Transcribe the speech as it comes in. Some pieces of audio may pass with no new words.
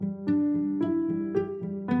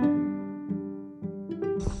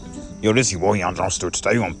Yo, this is your boy Young Johnster.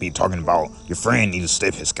 Today we're gonna be talking about your friend need to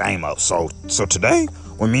step his game up. So today,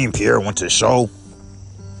 when me and Pierre went to the show,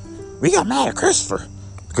 we got mad at Christopher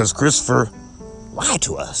because Christopher lied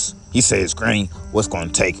to us. He said his granny was gonna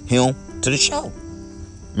take him to the show.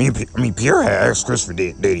 Pierre had asked Christopher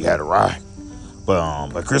did he had a ride,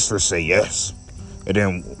 but Christopher said yes. And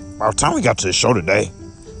then by the time we got to the show today,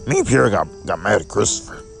 me and Pierre got mad at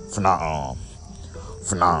Christopher for not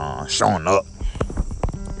showing up.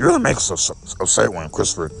 It really makes us upset when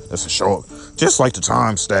Christopher doesn't show up. Just like the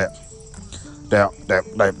times that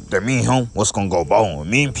me and him was gonna go bowling. When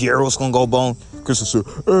me and Pierre was gonna go bowling, Christopher said,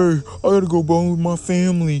 "Hey, I gotta go bowling with my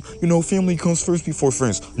family. You know, family comes first before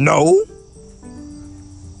friends." No,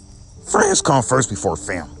 friends come first before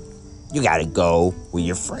family. You gotta go with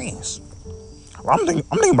your friends. Well, I'm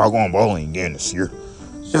thinking about going bowling again this year.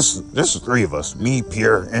 Just the three of us, me,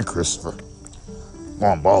 Pierre, and Christopher,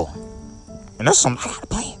 going bowling. And that's something I gotta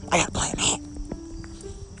plan that.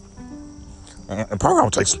 And probably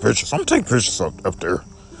I'll take some pictures. I'm gonna take pictures up there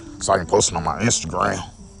so I can post it on my Instagram.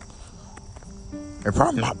 And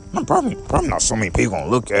probably not so many people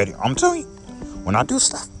gonna look at it. I'm telling you, when I do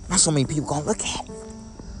stuff, not so many people gonna look at it.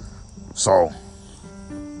 So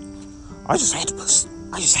I just had to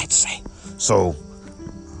say. So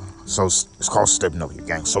it's called stepping up your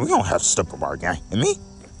game. So we don't have to step up our game. And me,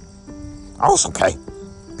 I was okay.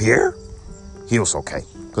 Pierre, he was okay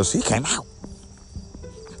because he came out.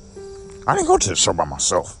 I didn't go to the show by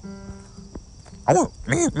myself.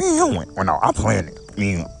 Me and him went out. I planned it.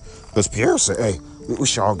 Because Pierre said, "Hey, we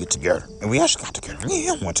should all get together," and we actually got together. Me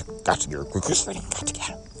and him got together. Christopher didn't got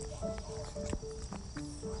together.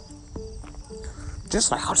 Just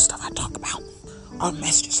like all the stuff I talk about, all the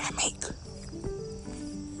messages I make.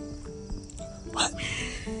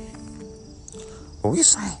 What we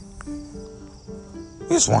saying?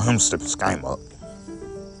 We just want him to step his game up.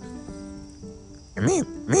 And me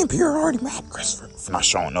and Pierre are already mad at Christopher for not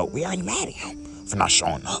showing up. We already mad at him for not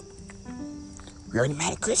showing up. We already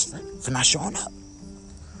mad at Christopher for not showing up.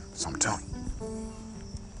 So I'm telling you.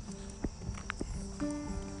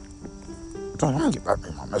 I'm gonna get back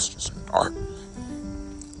to my messages in the dark.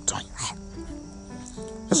 I'm telling you that.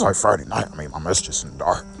 It's like Friday night, I made my messages in the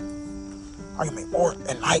dark. I can make more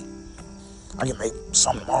at night. I can make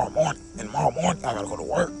some tomorrow morning. And tomorrow morning, I gotta go to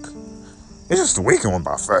work. It's just the weekend went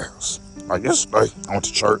by fast. Like yesterday, I went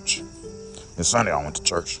to church. And Sunday, I went to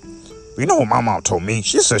church. But you know what my mom told me?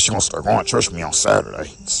 She said she's gonna start going to church with me on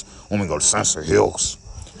Saturdays when we go to Sunset Hills.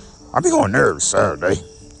 I'll be going there every Saturday.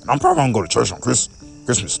 And I'm probably gonna go to church on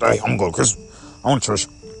Christmas Day. I'm gonna go to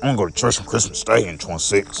church on Christmas Day in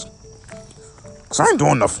 26. Cause I ain't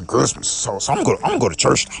doing nothing for Christmas. So I'm gonna go to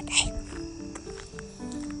church that day.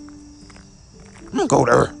 I'm gonna go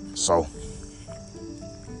there. So,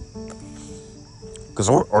 cause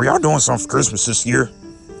are y'all doing something for Christmas this year?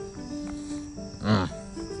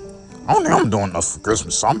 I don't think I'm doing enough for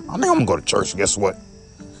Christmas. So I think I'm gonna go to church. Guess what?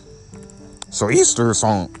 So Easter is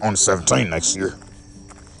on the 17th next year.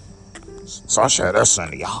 So I should have that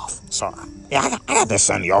Sunday off. So yeah, I got that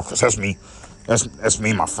Sunday off because that's me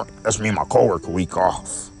and my coworker week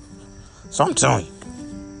off. So I'm telling you,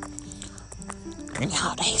 any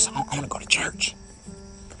holidays, I'm gonna go to church.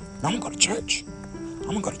 I'm gonna go to church. I'm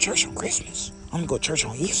gonna go to church on Christmas. I'm gonna go to church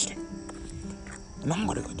on Easter. And I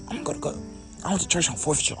went to church on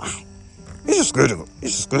 4th of July. It's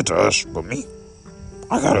just good to usher. But me,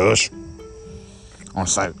 I gotta usher on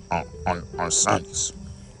Sundays.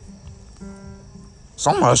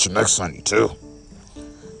 So I'm gonna usher next Sunday too.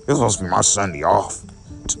 It's supposed to be my Sunday off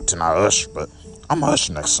to not usher, but I'm gonna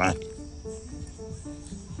usher next Sunday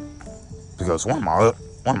because one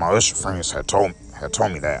of my usher friends had told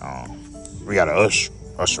me that we gotta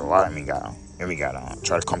usher a lot, and we gotta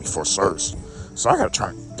try to come before service. So I gotta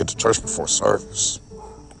try to get to church before service.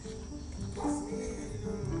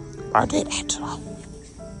 I did that too.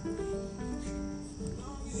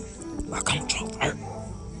 I come to 12:30.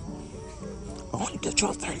 I want to do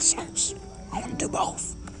 12:30 service. I want to do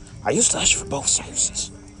both. I used to usher for both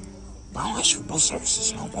services, but I don't usher for both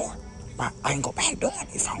services no more. But I can go back doing it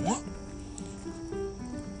if I want.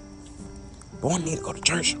 But I need to go to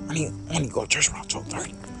church. I need to go to church around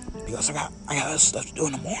 12:30 because I got other stuff to do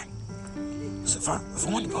in the morning. So if I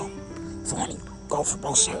want to go for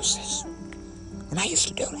both services, and I used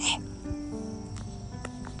to do that.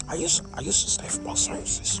 I used to stay for both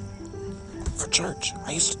services for church.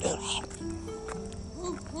 I used to do that.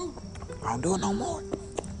 I don't do it no more.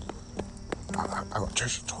 I go to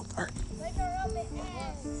church at 12:30.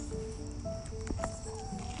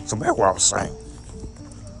 So back what I was saying.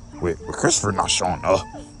 With Christopher not showing up,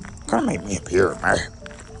 kind of made me and Pierre mad.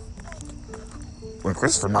 when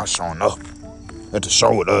Christopher not showing up at the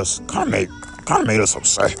show with us, kind of made us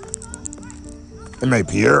upset. It made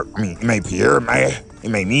Pierre mad. It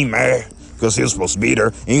made me mad. Because he was supposed to be there,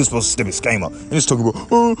 and he was supposed to step his game up. And he's talking about,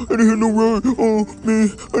 oh, I didn't have no ride, oh, man,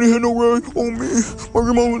 I didn't have no ride, oh, man, my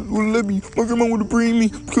grandma would let me, my grandma would have bring me,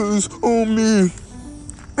 because, oh, man.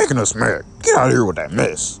 Making us mad. Get out of here with that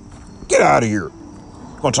mess. Get out of here.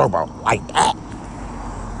 Gonna talk about like that.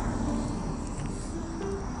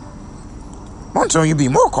 I'm telling you, be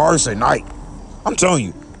more cars at night. I'm telling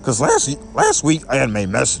you, because last week I had made a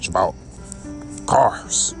message about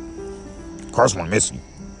cars. Cars went missing.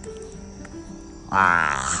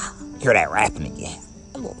 Hear that rapping again.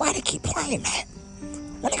 Why they keep playing that?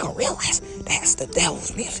 When they gonna realize that's the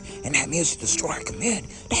devil's music, and that music destroys our community.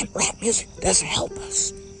 That rap music doesn't help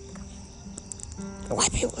us. Why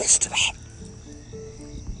people listen to that?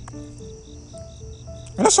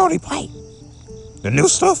 And that's all they play. The new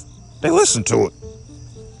stuff, they listen to it.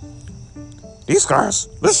 These guys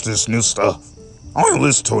listen to this new stuff. I don't even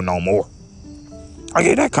listen to it no more. I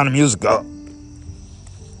get that kind of music up.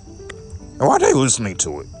 And why they listening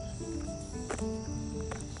to it?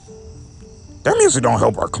 That music don't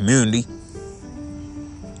help our community.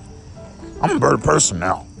 I'm a better person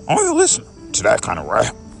now. I don't even listen to that kind of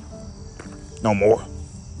rap no more.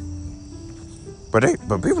 But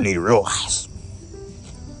people need to realize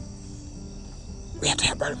we have to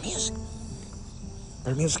have better music.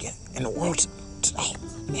 Better music in the world today.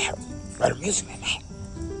 We have better music than that.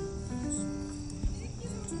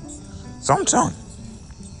 So I'm telling you.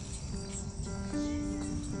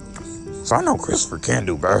 So I know Christopher can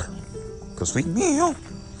do better. Because me and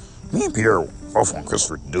Pierre both want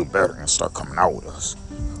Christopher to do better and start coming out with us.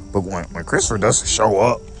 But when Christopher doesn't show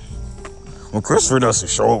up,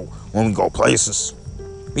 when we go places,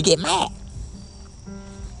 we get mad.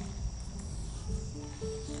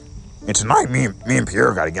 And tonight, me and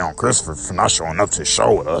Pierre got to get on Christopher for not showing up to the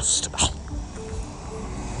show with us today.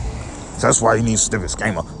 So that's why he needs to step his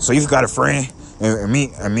game up. So if you got a friend, and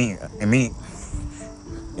me,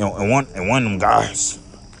 you know, and one of them guys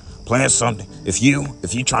plan something. If you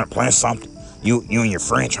trying to plan something, you and your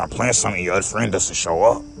friend trying to plan something, and your other friend doesn't show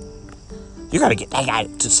up, you got to get that guy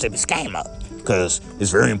to step his game up. Because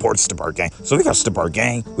it's very important to step our game. So we got to step our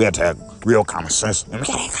game. We have to have real common sense. And we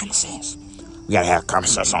got to have common sense. We got to have common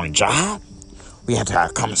sense on the job. We have to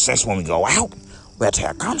have common sense when we go out. We have to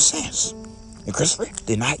have common sense. And Christopher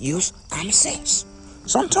did not use common sense.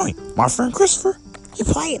 So I'm telling you, my friend Christopher, he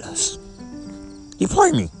played us. He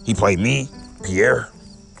played me. He played me, Pierre.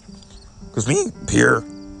 Because me and Pierre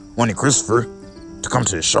wanted Christopher to come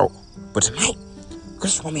to the show. But tonight,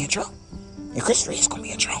 Christopher going to be in trouble. And Christopher is going to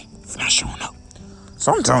be in trouble for not showing up.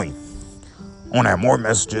 So I'm telling you, I want to have more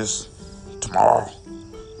messages tomorrow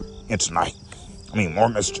and tonight. More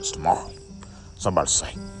messages tomorrow. So I'm about to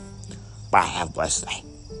say, bye, have a blessed day.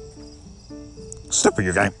 Step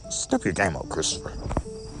your game up, Christopher.